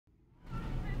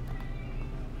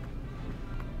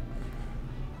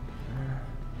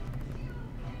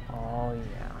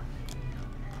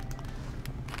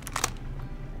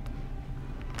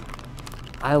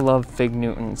I love fig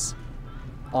Newtons.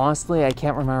 Honestly, I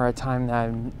can't remember a time that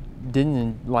I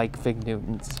didn't like fig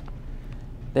Newtons.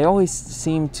 They always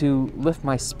seem to lift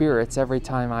my spirits every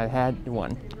time I had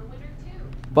one.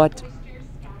 But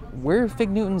where do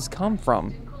fig Newtons come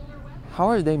from? How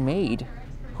are they made?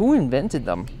 Who invented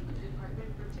them?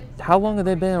 How long have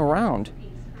they been around?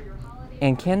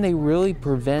 And can they really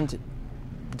prevent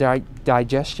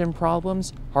digestion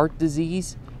problems, heart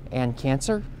disease, and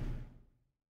cancer?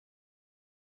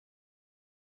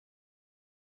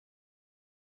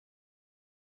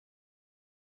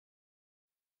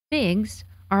 Figs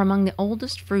are among the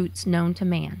oldest fruits known to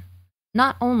man.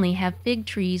 Not only have fig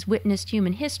trees witnessed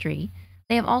human history,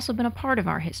 they have also been a part of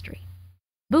our history.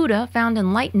 Buddha found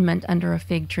enlightenment under a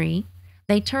fig tree.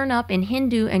 They turn up in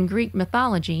Hindu and Greek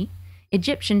mythology.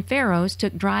 Egyptian pharaohs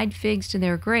took dried figs to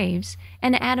their graves,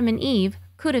 and Adam and Eve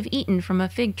could have eaten from a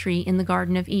fig tree in the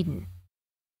Garden of Eden.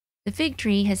 The fig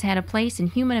tree has had a place in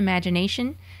human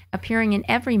imagination, appearing in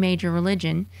every major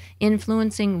religion,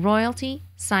 influencing royalty,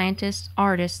 scientists,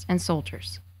 artists, and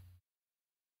soldiers.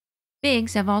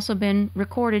 Figs have also been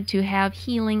recorded to have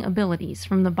healing abilities,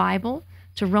 from the Bible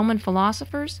to Roman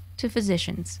philosophers to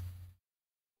physicians.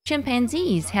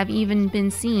 Chimpanzees have even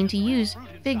been seen to use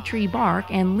fig tree bark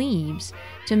and leaves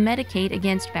to medicate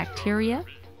against bacteria,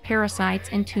 parasites,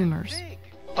 and tumors.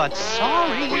 But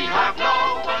sorry, we have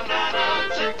no banana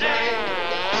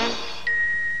today.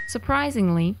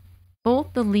 Surprisingly,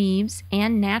 both the leaves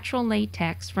and natural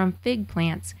latex from fig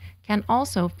plants can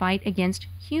also fight against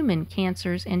human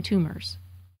cancers and tumors.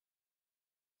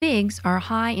 Figs are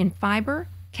high in fiber,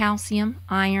 calcium,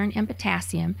 iron, and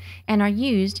potassium, and are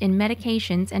used in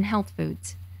medications and health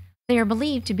foods. They are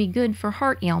believed to be good for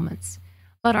heart ailments,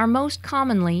 but are most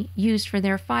commonly used for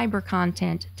their fiber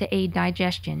content to aid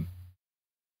digestion.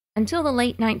 Until the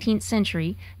late 19th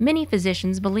century, many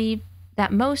physicians believed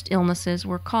that most illnesses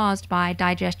were caused by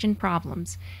digestion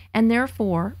problems, and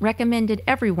therefore recommended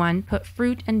everyone put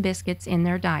fruit and biscuits in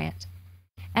their diet.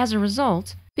 As a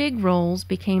result, fig rolls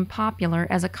became popular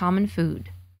as a common food.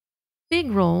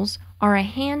 Fig rolls are a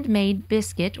handmade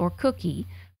biscuit or cookie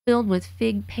filled with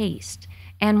fig paste,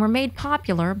 and were made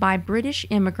popular by British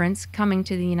immigrants coming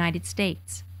to the United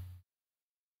States.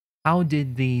 How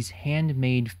did these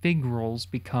handmade fig rolls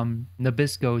become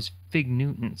Nabisco's fig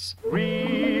Newtons?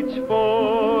 Reach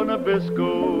for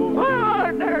Nabisco.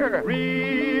 Partner!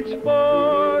 Reach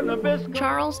for Nabisco.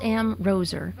 Charles M.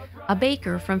 Roser, a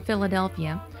baker from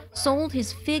Philadelphia, sold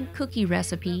his fig cookie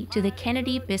recipe to the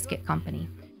Kennedy Biscuit Company,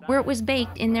 where it was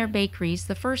baked in their bakeries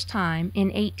the first time in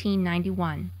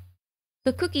 1891.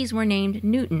 The cookies were named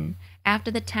Newton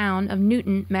after the town of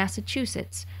Newton,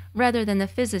 Massachusetts, rather than the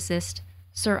physicist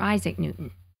Sir Isaac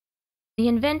Newton. The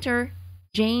inventor,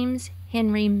 James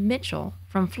Henry Mitchell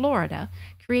from Florida,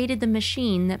 created the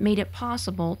machine that made it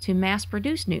possible to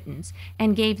mass-produce Newtons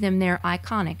and gave them their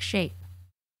iconic shape.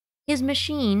 His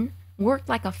machine worked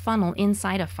like a funnel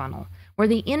inside a funnel, where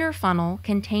the inner funnel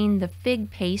contained the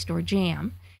fig paste or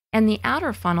jam, and the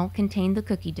outer funnel contained the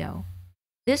cookie dough.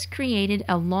 This created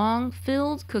a long,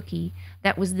 filled cookie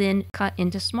that was then cut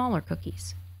into smaller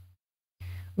cookies.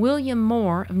 William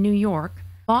Moore of New York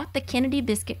bought the Kennedy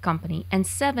Biscuit Company and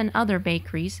 7 other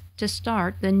bakeries to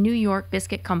start the New York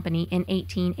Biscuit Company in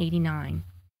 1889.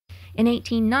 In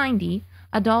 1890,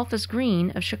 Adolphus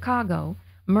Green of Chicago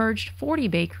merged 40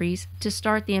 bakeries to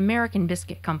start the American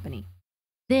Biscuit Company.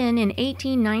 Then, in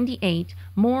 1898,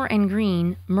 Moore and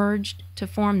Green merged to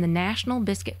form the National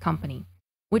Biscuit Company,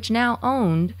 which now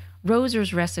owned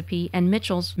Roser's recipe and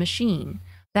Mitchell's machine,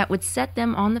 that would set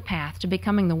them on the path to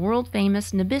becoming the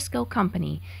world-famous Nabisco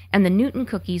Company, and the Newton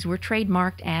cookies were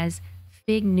trademarked as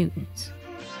Fig Newtons.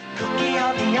 Cookie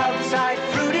on the outside,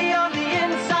 fruity on the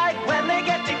inside. When they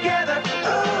get together,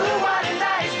 ooh, what a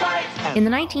nice bite. In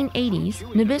the 1980s,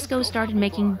 Nabisco started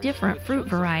making different fruit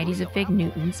varieties of Fig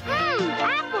Newtons,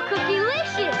 Apple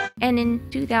cookie-licious! and in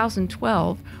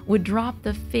 2012 would drop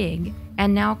the fig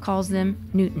and now calls them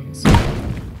Newtons.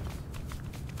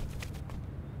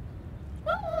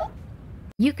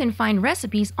 You can find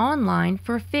recipes online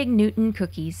for Fig Newton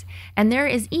cookies, and there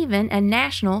is even a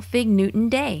National Fig Newton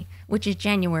Day, which is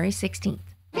January 16th.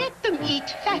 Let them eat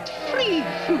fat-free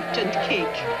fruit and cake.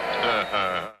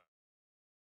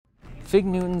 Fig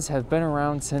Newtons have been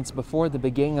around since before the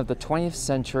beginning of the 20th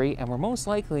century and were most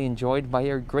likely enjoyed by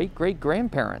your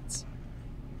great-great-grandparents.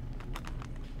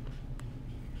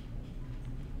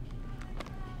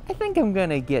 I think I'm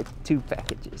gonna get 2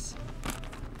 packages.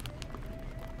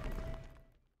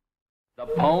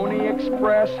 The Pony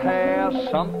Express has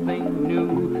something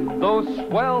new. Those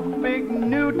swell Fig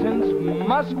Newtons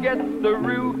must get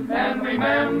through. And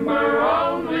remember,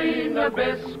 only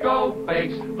Nabisco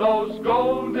bakes those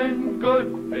golden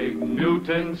good Fig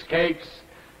Newtons cakes.